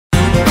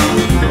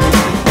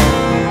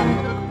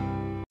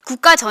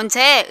국가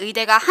전체에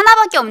의대가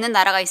하나밖에 없는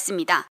나라가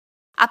있습니다.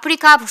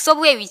 아프리카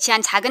북서부에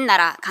위치한 작은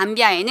나라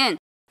감비아에는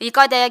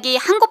의과대학이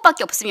한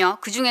곳밖에 없으며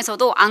그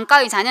중에서도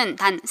안과의사는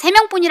단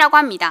 3명뿐이라고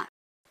합니다.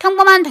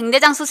 평범한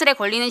백내장 수술에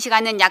걸리는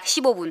시간은 약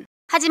 15분.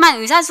 하지만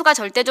의사 수가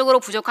절대적으로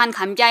부족한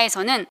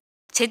감비아에서는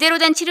제대로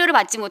된 치료를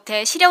받지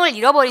못해 시력을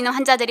잃어버리는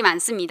환자들이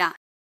많습니다.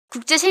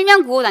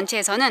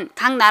 국제실명구호단체에서는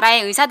각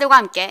나라의 의사들과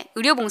함께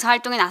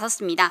의료봉사활동에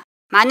나섰습니다.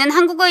 많은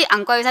한국의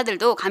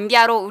안과의사들도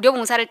감비아로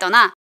의료봉사를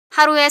떠나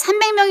하루에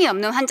 300명이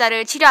넘는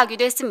환자를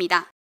치료하기도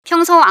했습니다.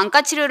 평소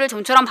안과 치료를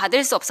좀처럼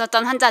받을 수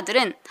없었던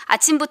환자들은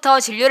아침부터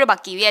진료를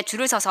받기 위해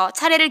줄을 서서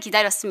차례를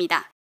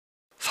기다렸습니다.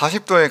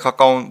 40도에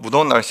가까운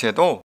무더운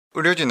날씨에도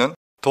의료진은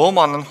더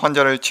많은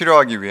환자를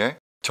치료하기 위해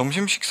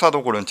점심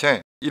식사도 고른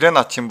채 이른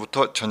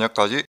아침부터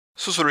저녁까지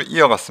수술을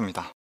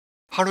이어갔습니다.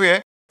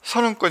 하루에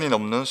 30건이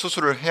넘는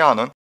수술을 해야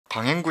하는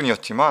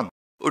강행군이었지만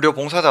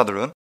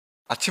의료봉사자들은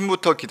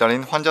아침부터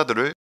기다린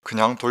환자들을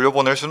그냥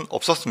돌려보낼 순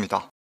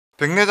없었습니다.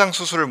 백내장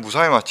수술을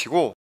무사히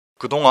마치고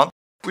그동안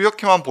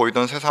뿌옇게만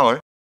보이던 세상을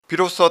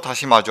비로소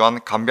다시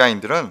마주한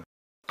감비아인들은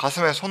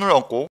가슴에 손을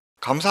얹고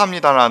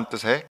감사합니다라는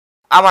뜻의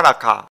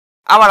아마라카,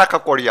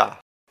 아마라카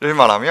꼬리야를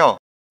말하며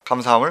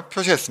감사함을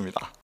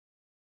표시했습니다.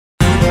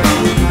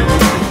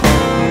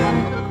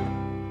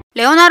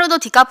 레오나르도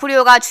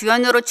디카프리오가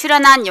주연으로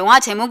출연한 영화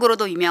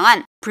제목으로도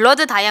유명한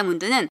블러드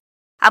다이아몬드는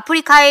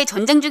아프리카의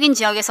전쟁 중인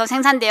지역에서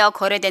생산되어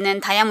거래되는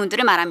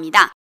다이아몬드를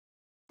말합니다.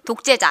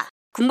 독재자,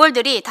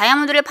 군벌들이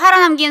다이아몬드를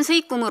팔아남긴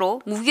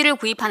수익금으로 무기를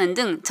구입하는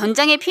등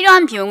전쟁에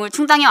필요한 비용을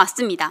충당해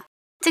왔습니다.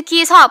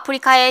 특히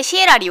서아프리카의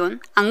시에라리온,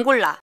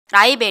 앙골라,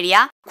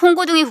 라이베리아,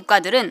 콩고 등의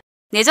국가들은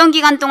내전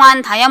기간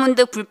동안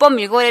다이아몬드 불법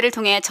밀거래를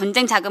통해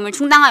전쟁 자금을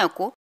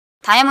충당하였고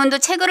다이아몬드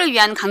채굴을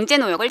위한 강제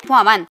노역을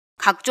포함한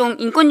각종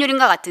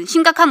인권유린과 같은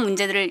심각한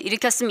문제들을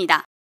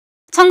일으켰습니다.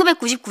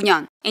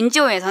 1999년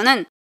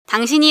NGO에서는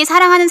당신이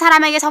사랑하는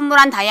사람에게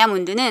선물한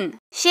다이아몬드는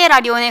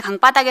시에라리온의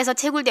강바닥에서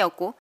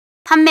채굴되었고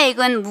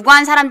판매액은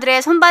무고한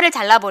사람들의 손발을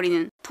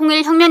잘라버리는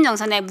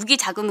통일혁명정선의 무기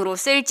자금으로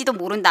쓰일지도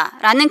모른다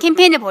라는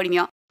캠페인을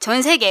벌이며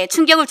전 세계에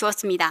충격을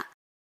주었습니다.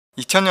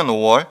 2000년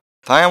 5월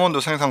다이아몬드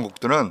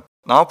생산국들은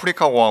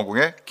남아프리카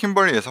공화국의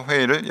킴벌리에서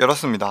회의를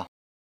열었습니다.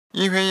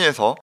 이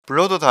회의에서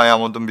블러드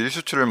다이아몬드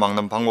밀수출을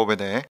막는 방법에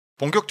대해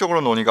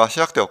본격적으로 논의가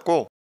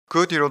시작되었고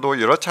그 뒤로도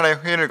여러 차례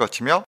회의를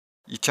거치며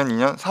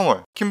 2002년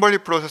 3월 킴벌리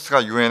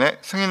프로세스가 유엔의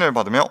승인을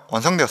받으며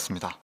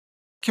완성되었습니다.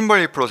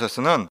 킴벌리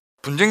프로세스는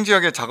분쟁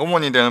지역의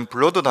자금원이 되는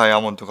블러드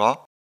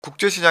다이아몬드가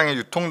국제시장에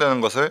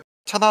유통되는 것을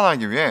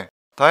차단하기 위해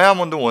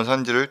다이아몬드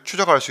원산지를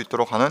추적할 수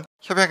있도록 하는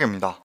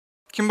협약입니다.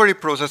 킴벌리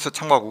프로세스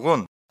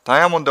참가국은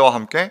다이아몬드와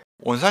함께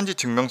원산지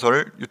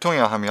증명서를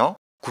유통해야 하며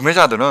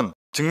구매자들은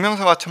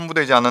증명서가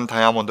첨부되지 않은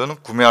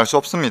다이아몬드는 구매할 수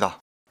없습니다.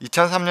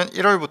 2003년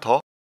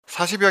 1월부터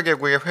 40여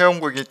개국의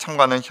회원국이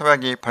참가하는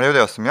협약이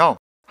발효되었으며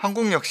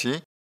한국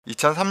역시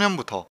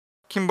 2003년부터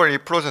킴벌리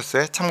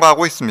프로세스에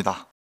참가하고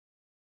있습니다.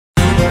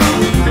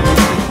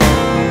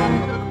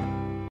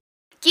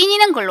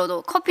 끼니는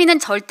걸로도 커피는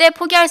절대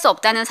포기할 수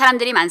없다는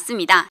사람들이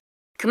많습니다.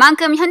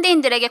 그만큼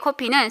현대인들에게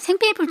커피는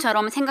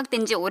생필품처럼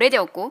생각된 지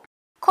오래되었고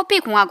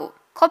커피 공화국,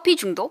 커피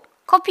중독,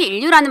 커피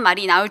인류라는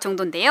말이 나올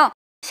정도인데요.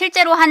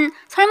 실제로 한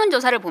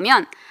설문조사를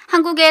보면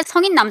한국의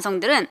성인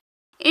남성들은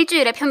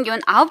일주일에 평균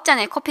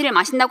 9잔의 커피를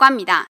마신다고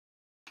합니다.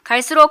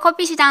 갈수록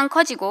커피 시장은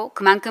커지고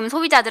그만큼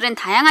소비자들은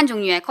다양한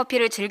종류의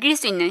커피를 즐길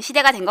수 있는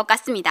시대가 된 것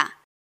같습니다.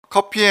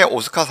 커피의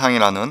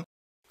오스카상이라는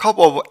컵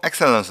오브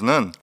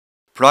엑셀런스는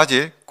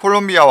브라질,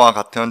 콜롬비아와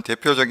같은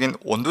대표적인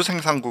원두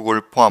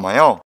생산국을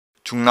포함하여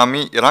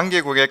중남미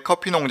 11개국의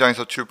커피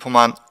농장에서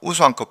출품한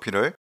우수한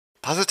커피를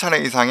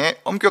 5차례 이상의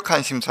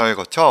엄격한 심사를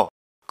거쳐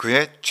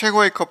그의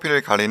최고의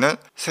커피를 가리는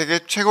세계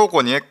최고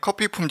권위의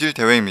커피 품질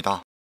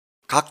대회입니다.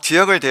 각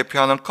지역을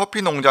대표하는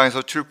커피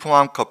농장에서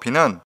출품한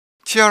커피는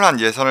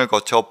치열한 예선을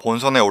거쳐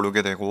본선에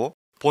오르게 되고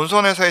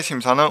본선에서의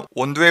심사는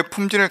원두의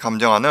품질을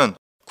감정하는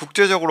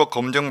국제적으로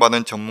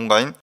검증받은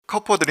전문가인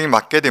커퍼들이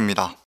맡게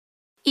됩니다.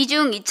 이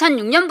중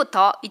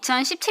 2006년부터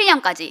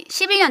 2017년까지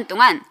 11년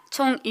동안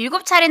총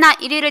 7차례나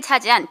 1위를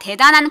차지한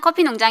대단한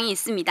커피 농장이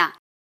있습니다.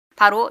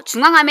 바로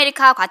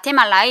중앙아메리카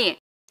과테말라의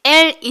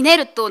엘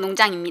이네르토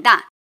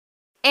농장입니다.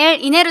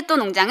 엘 이네르토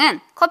농장은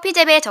커피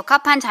재배에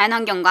적합한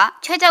자연환경과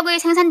최적의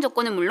생산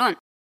조건은 물론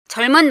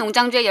젊은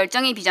농장주의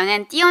열정이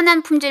빚어낸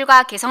뛰어난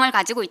품질과 개성을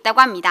가지고 있다고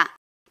합니다.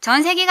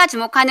 전 세계가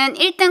주목하는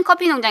 1등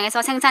커피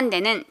농장에서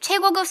생산되는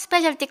최고급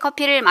스페셜티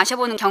커피를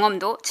마셔보는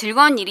경험도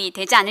즐거운 일이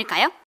되지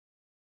않을까요?